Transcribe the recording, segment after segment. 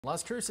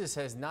Las Cruces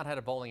has not had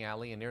a bowling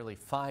alley in nearly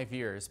 5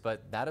 years,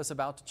 but that is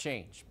about to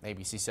change.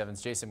 ABC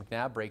 7's Jason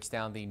McNabb breaks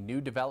down the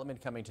new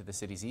development coming to the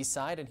city's east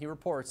side, and he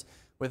reports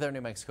with our New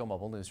Mexico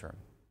Mobile Newsroom.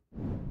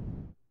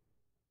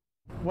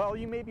 Well,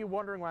 you may be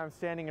wondering why I'm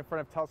standing in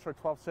front of Telstar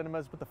 12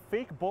 Cinemas with a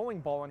fake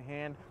bowling ball in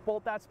hand.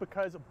 Well, that's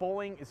because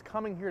bowling is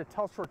coming here to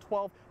Telstar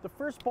 12, the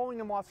first bowling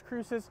in Las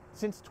Cruces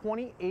since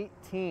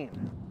 2018.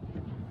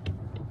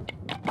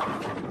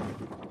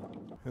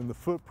 And the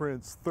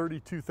footprint's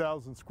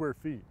 32,000 square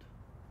feet.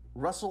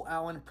 Russell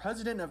Allen,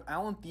 president of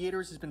Allen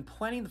Theaters, has been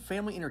planning the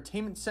family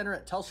entertainment center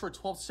at Telstar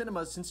 12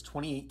 Cinemas since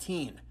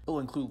 2018. It'll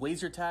include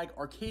laser tag,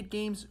 arcade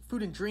games,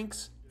 food and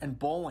drinks, and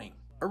bowling.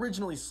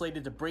 Originally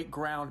slated to break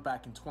ground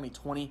back in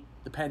 2020,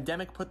 the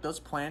pandemic put those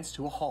plans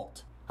to a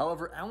halt.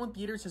 However, Allen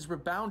Theaters has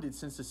rebounded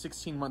since the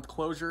 16-month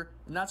closure,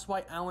 and that's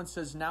why Allen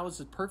says now is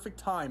the perfect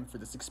time for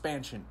this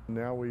expansion.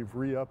 Now we've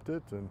re-upped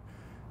it and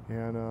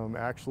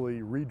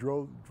actually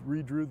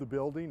redrew the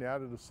building,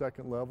 added a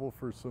second level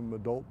for some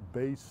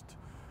adult-based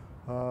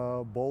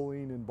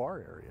bowling and bar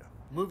area.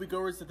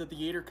 Moviegoers at the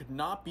theater could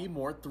not be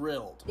more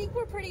thrilled. I think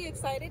we're pretty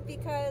excited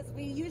because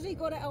we usually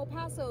go to El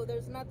Paso.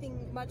 There's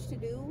nothing much to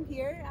do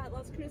here at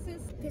Las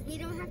Cruces. Because we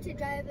don't have to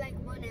drive like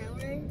 1 hour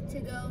to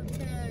go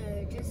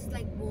to just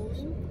like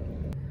bowling.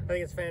 I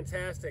think it's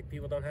fantastic.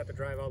 People don't have to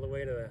drive all the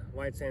way to the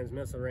White Sands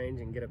Missile Range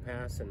and get a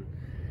pass and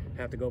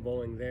have to go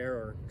bowling there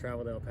or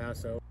travel to El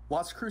Paso.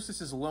 Las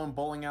Cruces' lone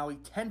bowling alley,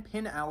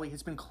 10-Pin Alley,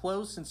 has been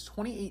closed since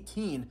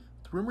 2018,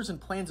 with rumors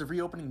and plans of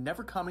reopening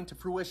never coming to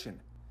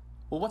fruition.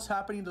 Well, what's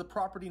happening to the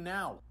property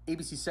now?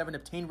 ABC 7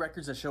 obtained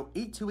records that show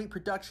 828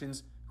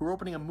 Productions, who are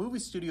opening a movie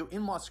studio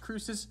in Las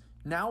Cruces,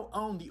 now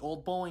own the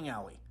old bowling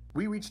alley.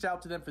 We reached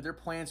out to them for their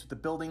plans with the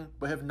building,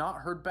 but have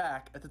not heard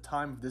back at the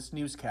time of this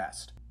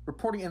newscast.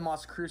 Reporting in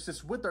Las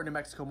Cruces with our New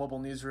Mexico Mobile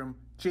Newsroom,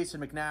 Jason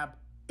McNabb,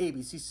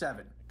 ABC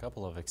 7. A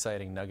couple of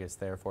exciting nuggets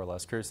there for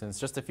Las Cruces.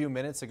 Just a few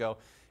minutes ago,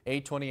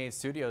 828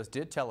 Studios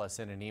did tell us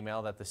in an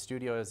email that the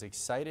studio is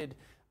excited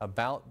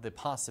about the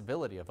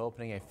possibility of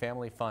opening a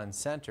family fun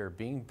center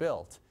being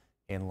built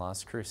in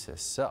Las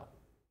Cruces. So,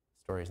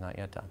 the story is not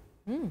yet done.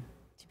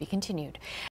 To be continued.